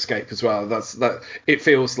the Great Escape as well. That it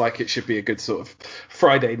feels like it should be a good sort of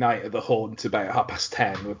Friday night at the Haunt about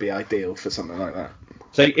 10:30 would be ideal for something like that.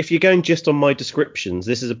 So if you're going just on my descriptions,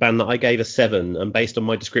 this is a band that I gave a 7, and based on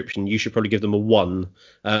my description, you should probably give them a 1,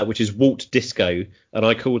 which is Walt Disco, and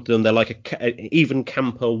I called them, they're like even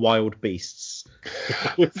camper wild beasts.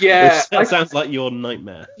 Yeah, that sounds like your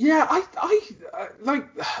nightmare. Yeah,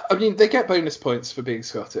 I mean, they get bonus points for being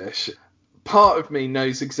Scottish. Part of me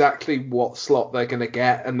knows exactly what slot they're going to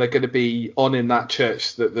get, and they're going to be on in that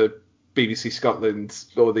church that the BBC Scotland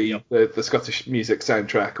or the Scottish music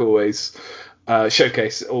soundtrack always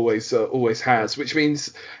showcase always has, which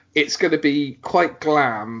means it's going to be quite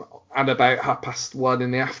glam and about 1:30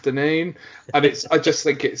 in the afternoon, and I just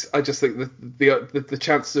think the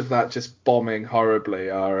chances of that just bombing horribly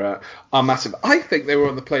are massive. I think they were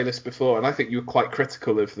on the playlist before, and I think you were quite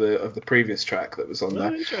critical of the previous track that was on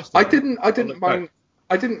there. Interesting. I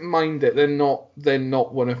didn't mind it. They're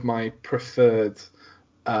not one of my preferred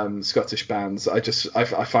Scottish bands. I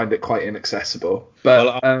find it quite inaccessible.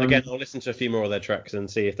 But Well, again, I'll listen to a few more of their tracks and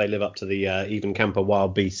see if they live up to the Even Camper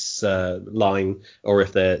Wild Beasts line, or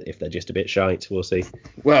if they're just a bit shite. We'll see.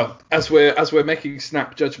 Well, as we're making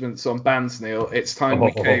snap judgments on bands, Neil, it's time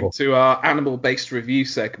we came to our animal-based review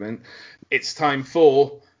segment. It's time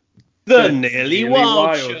for the Nearly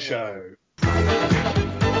Wild Show.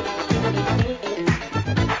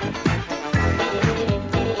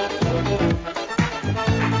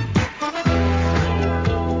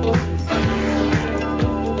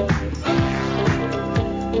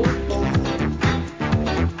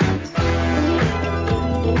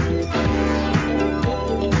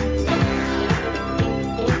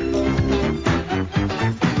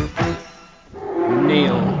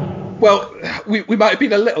 Well, we might have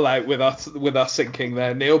been a little out with our syncing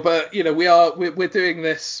there, Neil, but we're doing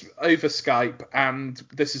this over Skype, and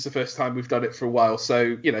this is the first time we've done it for a while,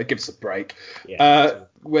 so give us a break. Yeah.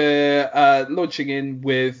 We're launching in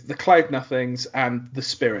with the Cloud Nothings and the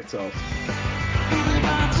Spirit of.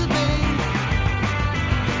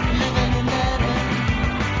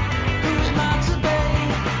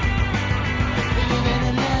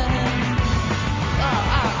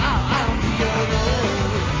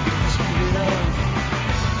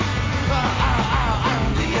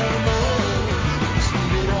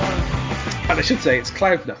 And I should say it's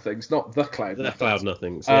Cloud Nothings, not the Cloud Nothings. The Cloud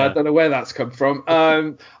Nothings. Yeah. I don't know where that's come from.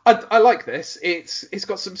 I like this. It's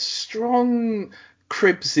got some strong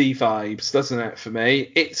Cribsy vibes, doesn't it? For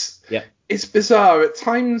me, it's bizarre at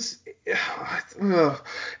times.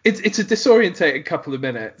 It's a disorientating couple of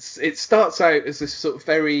minutes. It starts out as this sort of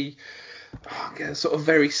very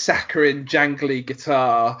saccharine, jangly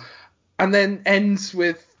guitar, and then ends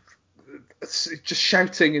with just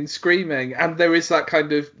shouting and screaming, and there is that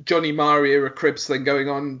kind of Johnny Marr era Cribs thing going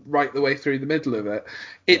on right the way through the middle of it.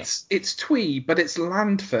 It's twee, but it's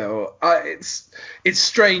landfill. It's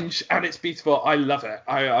strange and it's beautiful. I love it.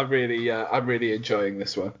 I'm really enjoying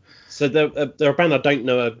this one. So they're a band I don't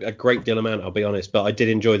know a great deal amount, I'll be honest, but I did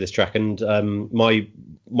enjoy this track, and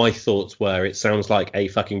my thoughts were it sounds like a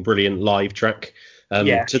fucking brilliant live track.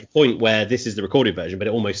 To the point where this is the recorded version, but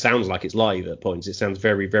it almost sounds like it's live at points. It sounds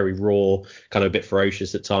very, very raw, kind of a bit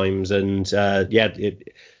ferocious at times. And I've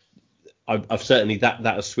certainly that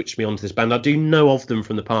has switched me onto this band. I do know of them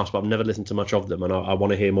from the past, but I've never listened to much of them, and I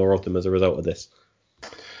want to hear more of them as a result of this.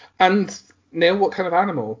 And Neil, what kind of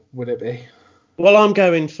animal would it be? Well, I'm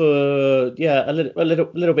going for a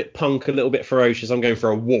little bit punk, a little bit ferocious. I'm going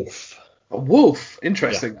for a wolf. A wolf,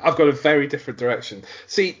 interesting. Yeah. I've got a very different direction.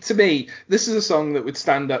 See, to me, this is a song that would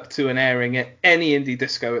stand up to an airing at any indie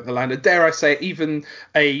disco at the Lander. Dare I say, even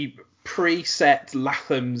a preset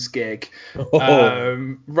Latham's gig,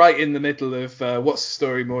 right in the middle of What's the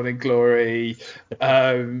Story, Morning Glory,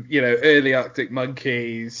 early Arctic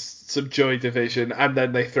Monkeys, some Joy Division, and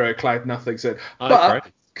then they throw Cloud Nothings in.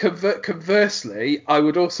 Conversely, I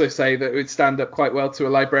would also say that it would stand up quite well to a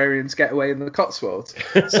Librarian's Getaway in the Cotswolds.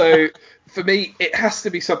 So for me, it has to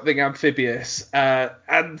be something amphibious,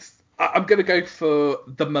 and I'm going to go for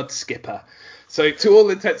the Mud Skipper. So to all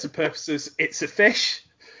intents and purposes, it's a fish,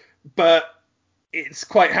 but it's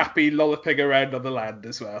quite happy lolloping around on the land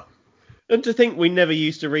as well. And to think we never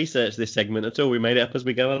used to research this segment at all. We made it up as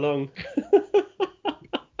we go along.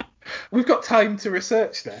 We've got time to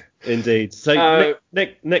research there. Indeed. So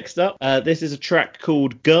next up, this is a track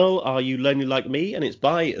called Girl, Are You Lonely Like Me? And it's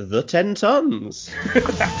by The 10 Tons.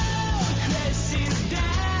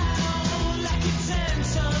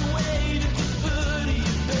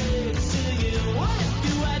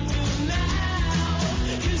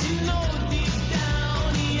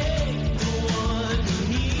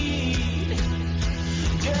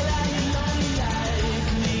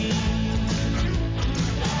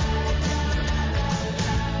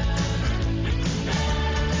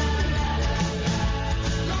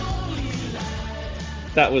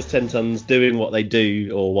 That was 10 Tons doing what they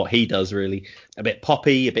do, or what he does really. A bit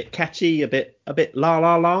poppy, a bit catchy, a bit la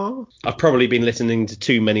la la. I've probably been listening to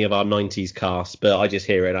too many of our 90s casts, but I just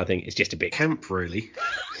hear it and I think it's just a bit camp really.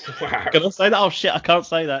 Wow. Can I say that? Oh shit, I can't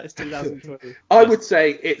say that. It's 2020. I would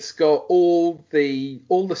say it's got all the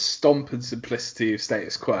stomp and simplicity of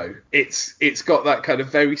Status Quo. It's got that kind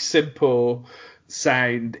of very simple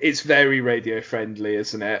sound. It's very radio friendly,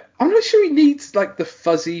 isn't it? I'm not sure he needs like the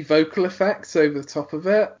fuzzy vocal effects over the top of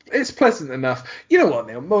it. It's pleasant enough. You know what,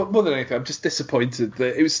 Neil? More than anything, I'm just disappointed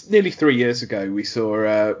that it was nearly 3 years ago we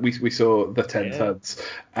saw we saw the 10 Tons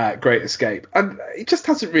Great Escape, and it just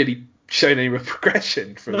hasn't really shown any real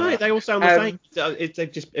progression from that. They all sound the same.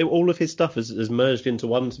 All of his stuff has merged into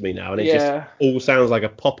one to me now, and it just all sounds like a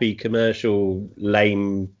poppy commercial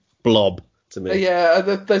lame blob. to me. Yeah,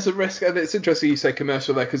 there's a risk, and it's interesting you say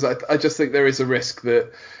commercial there, because I just think there is a risk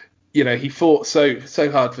that, he fought so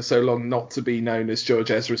hard for so long not to be known as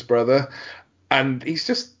George Ezra's brother, and he's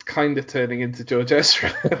just kind of turning into George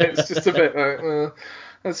Ezra. It's just a bit like,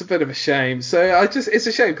 that's a bit of a shame. So it's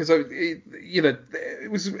a shame, because it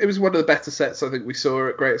was one of the better sets I think we saw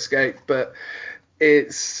at Great Escape, but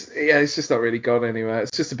it's just not really gone anywhere.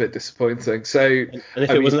 It's just a bit disappointing. So, and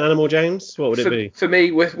if it was an animal, James, what would it be? For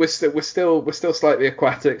me, we're still slightly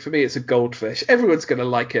aquatic. For me, it's a goldfish. Everyone's going to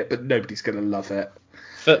like it, but nobody's going to love it.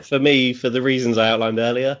 For me, for the reasons I outlined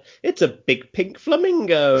earlier, it's a big pink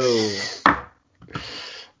flamingo.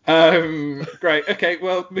 Great. Okay.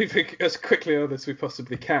 Well, moving as quickly on as we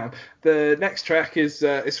possibly can. The next track is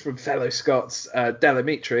from fellow Scots,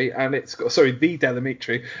 Delamitri, and the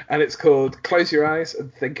Delamitri, and it's called "Close Your Eyes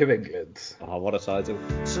and Think of England." Oh, what a title!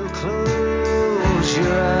 So close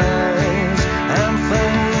your eyes and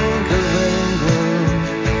think of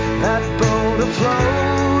England, that boat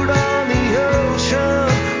afloat on the ocean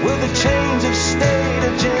with a change of state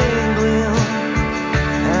of jingling,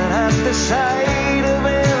 and at the sight of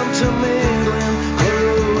intermingling,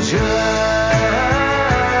 close your eyes,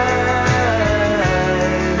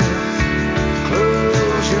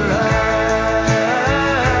 close your eyes.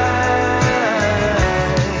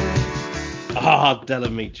 Ah,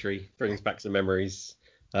 Delamitri brings back some memories.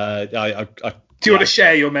 Do you want to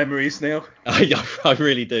share your memories, Neil? I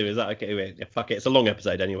really do. Is that okay? Wait, yeah, fuck it. It's a long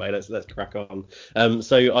episode anyway. Let's crack on.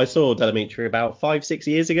 So I saw Delamitri about 5-6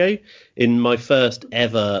 years ago in my first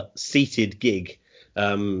ever seated gig.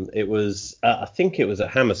 It was, I think it was at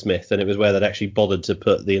Hammersmith, and it was where they'd actually bothered to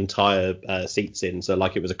put the entire seats in. So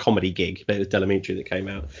like it was a comedy gig, but it was Delamitri that came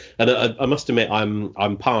out. And I must admit,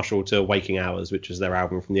 I'm partial to Waking Hours, which was their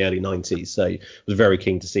album from the early 90s. So I was very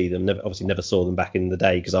keen to see them. Obviously never saw them back in the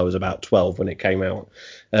day because I was about 12 when it came out.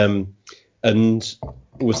 And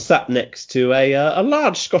was sat next to a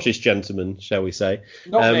large Scottish gentleman, shall we say.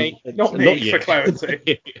 Not me, not for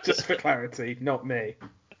clarity. Just for clarity, not me.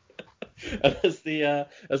 And as the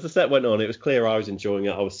set went on, it was clear I was enjoying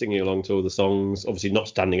it. I was singing along to all the songs, obviously not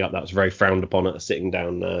standing up. That was very frowned upon at a sitting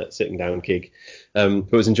down gig. But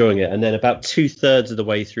I was enjoying it. And then about 2/3 of the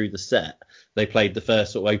way through the set, they played the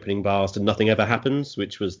first sort of opening bars to Nothing Ever Happens,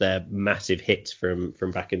 which was their massive hit from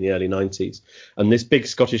back in the early 90s. And this big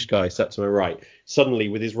Scottish guy sat to my right, suddenly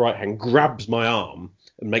with his right hand grabs my arm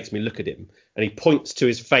and makes me look at him. And he points to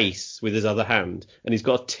his face with his other hand, and he's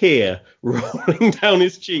got a tear rolling down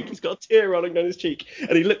his cheek.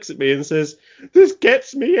 And he looks at me and says, "This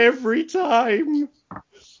gets me every time."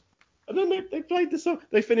 And then they played the song.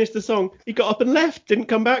 They finished the song. He got up and left, didn't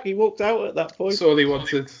come back. He walked out at that point. That's all he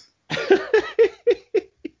wanted.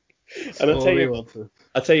 And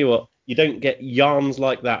I tell you what, you don't get yarns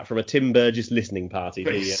like that from a Tim Burgess listening party,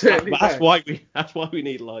 do you? That's why we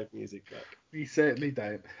need live music back. We certainly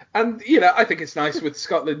don't. And I think it's nice with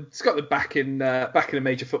Scotland back in a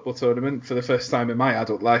major football tournament for the first time in my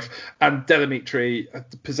adult life, and Delamitri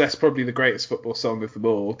possess probably the greatest football song of them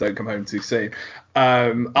all, "Don't Come Home Too Soon,"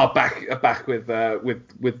 are back with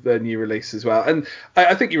the new release as well. And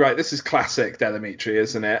I think you're right. This is classic Delamitri,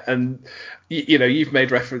 isn't it? And you've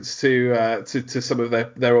made reference to some of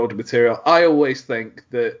their older material. I always think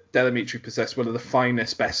that Delamitri possess one of the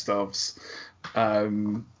finest best ofs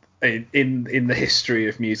in the history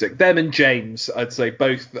of music. Them and James, I'd say,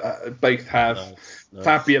 both have nice.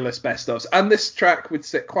 fabulous best ofs, and this track would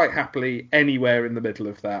sit quite happily anywhere in the middle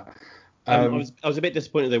of that. I was a bit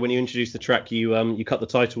disappointed though when you introduced the track. You cut the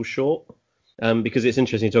title short. Because it's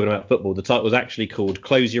interesting talking about football. The title was actually called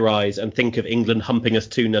 "Close Your Eyes and Think of England Humping Us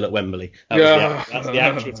 2-0 at Wembley." That's the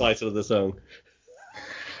actual title of the song.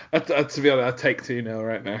 To be honest, I'd take 2-0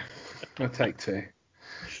 right now. I'd take 2.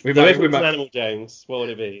 If it was an animal, James, what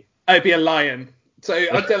would it be? It'd be a lion. So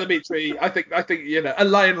Delamitri, I think a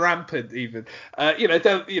lion rampant even.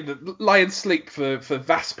 Lions sleep for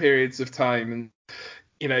vast periods of time, and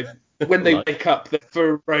when they wake up, they're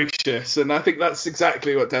ferocious, and I think that's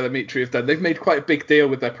exactly what Delamitri have done. They've made quite a big deal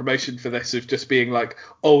with their promotion for this of just being like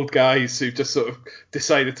old guys who just sort of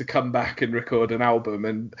decided to come back and record an album,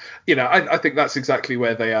 and I think that's exactly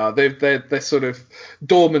where they are. They're sort of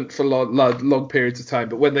dormant for long periods of time,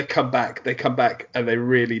 but when they come back, and they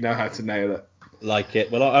really know how to nail it. Like it.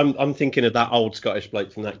 Well, I'm thinking of that old Scottish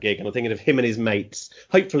bloke from that gig, and I'm thinking of him and his mates,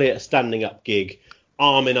 hopefully at a standing up gig,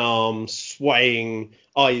 arm in arm, swaying,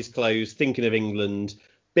 eyes closed, thinking of England,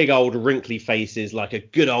 big old wrinkly faces like a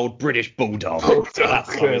good old British bulldog.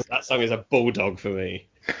 That song is a bulldog for me.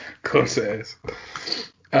 Of course it is.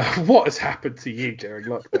 What has happened to you during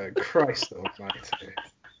lockdown? Christ almighty.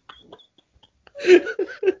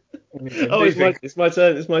 Oh, it's my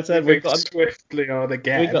turn. It's my turn. Moving swiftly on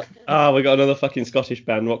again. We got another fucking Scottish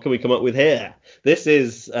band. What can we come up with here? This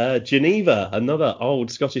is Geneva, another old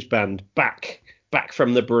Scottish band, back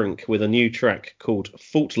from the brink with a new track called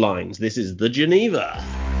Fault Lines. This is the Geneva.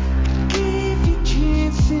 Give you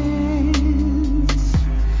chances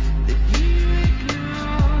that you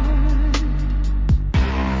ignored.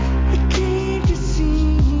 I came to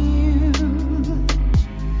see you.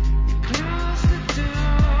 You closed the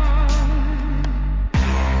door.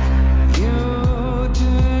 Your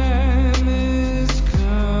time is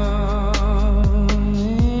coming.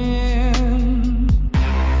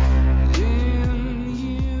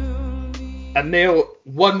 And Neil,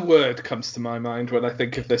 one word comes to my mind when I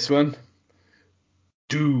think of this one.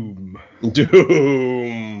 Doom.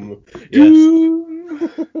 Doom.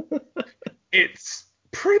 Doom. It's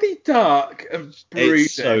pretty dark and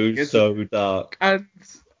brooding. It's so dark. And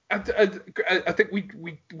I think we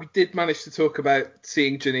did manage to talk about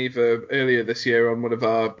seeing Geneva earlier this year on one of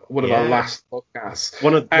our last podcasts.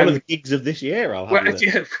 One of the gigs of this year.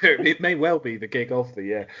 It may well be the gig of the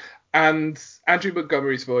year. And Andrew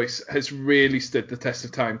Montgomery's voice has really stood the test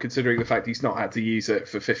of time, considering the fact he's not had to use it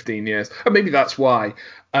for 15 years. And maybe that's why.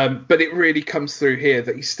 But it really comes through here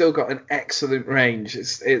that he's still got an excellent range.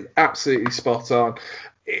 It's absolutely spot on.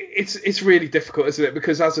 It's really difficult, isn't it?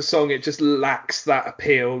 Because as a song, it just lacks that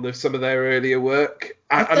appeal of some of their earlier work.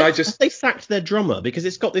 They sacked their drummer because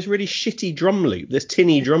it's got this really shitty drum loop, this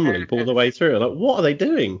tinny drum loop all the way through. Like, what are they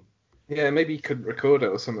doing? Yeah, maybe he couldn't record it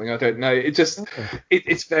or something. I don't know.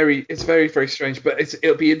 It's very, very strange. But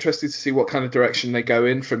it'll be interesting to see what kind of direction they go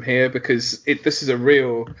in from here, because this is a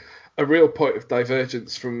real point of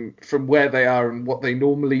divergence from where they are and what they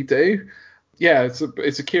normally do. Yeah,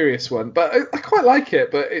 it's a curious one, but I quite like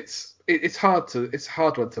it. But it's a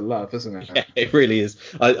hard one to love, isn't it? Yeah, it really is.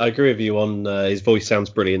 I agree with you on his voice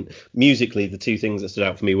sounds brilliant. Musically, the two things that stood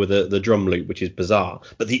out for me were the drum loop, which is bizarre,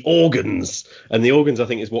 but the organs I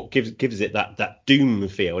think is what gives it that doom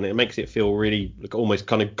feel, and it makes it feel really like almost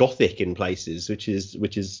kind of gothic in places, which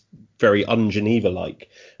is very un-Geneva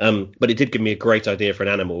like. But it did give me a great idea for an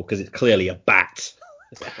animal, because it's clearly a bat.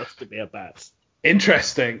 It has to be a bat.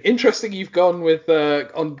 Interesting. You've gone with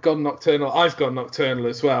gone nocturnal. I've gone nocturnal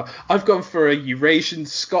as well. I've gone for a Eurasian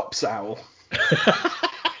scops owl.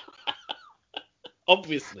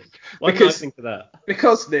 Obviously. Why did I think of that?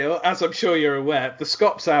 Because, Neil, as I'm sure you're aware, the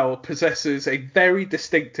scops owl possesses a very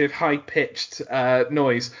distinctive high-pitched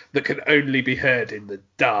noise that can only be heard in the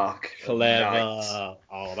dark. Clever. Night.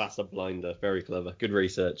 Oh, that's a blinder. Very clever. Good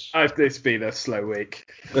research. It's been a slow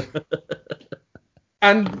week.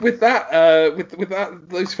 And with that, with that,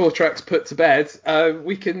 those 4 tracks put to bed,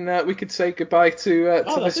 we can say goodbye to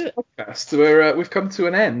this podcast. We've come to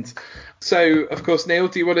an end. So, of course, Neil,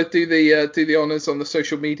 do you want to do the honours on the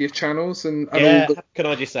social media channels and yeah? All Can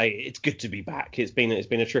I just say it's good to be back? It's been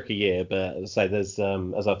a tricky year, but as I say, there's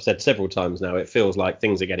as I've said several times now, it feels like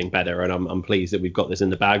things are getting better, and I'm pleased that we've got this in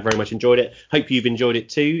the bag. Very much enjoyed it. Hope you've enjoyed it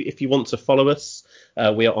too. If you want to follow us,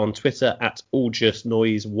 we are on Twitter at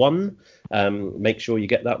AllJustNoise1. Make sure you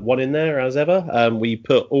get that one in there as ever. We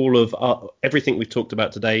put all of everything we've talked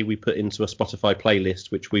about today, we put into a Spotify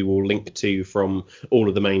playlist, which we will link to from all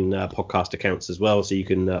of the main podcast accounts as well, so you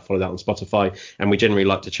can follow that on Spotify. And we generally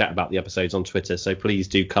like to chat about the episodes on Twitter, so please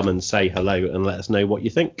do come and say hello and let us know what you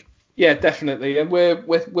think. Yeah, definitely. And we're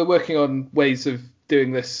working on ways of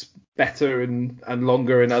doing this better and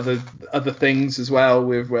longer and other things as well.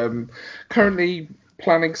 We're currently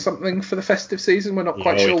planning something for the festive season. We're not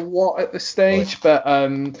quite sure what at this stage, but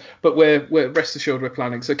we're rest assured we're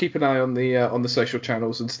planning. So keep an eye on the social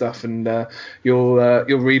channels and stuff, and you'll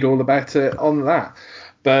read all about it on that.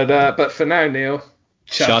 But for now, Neil,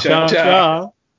 cha cha cha.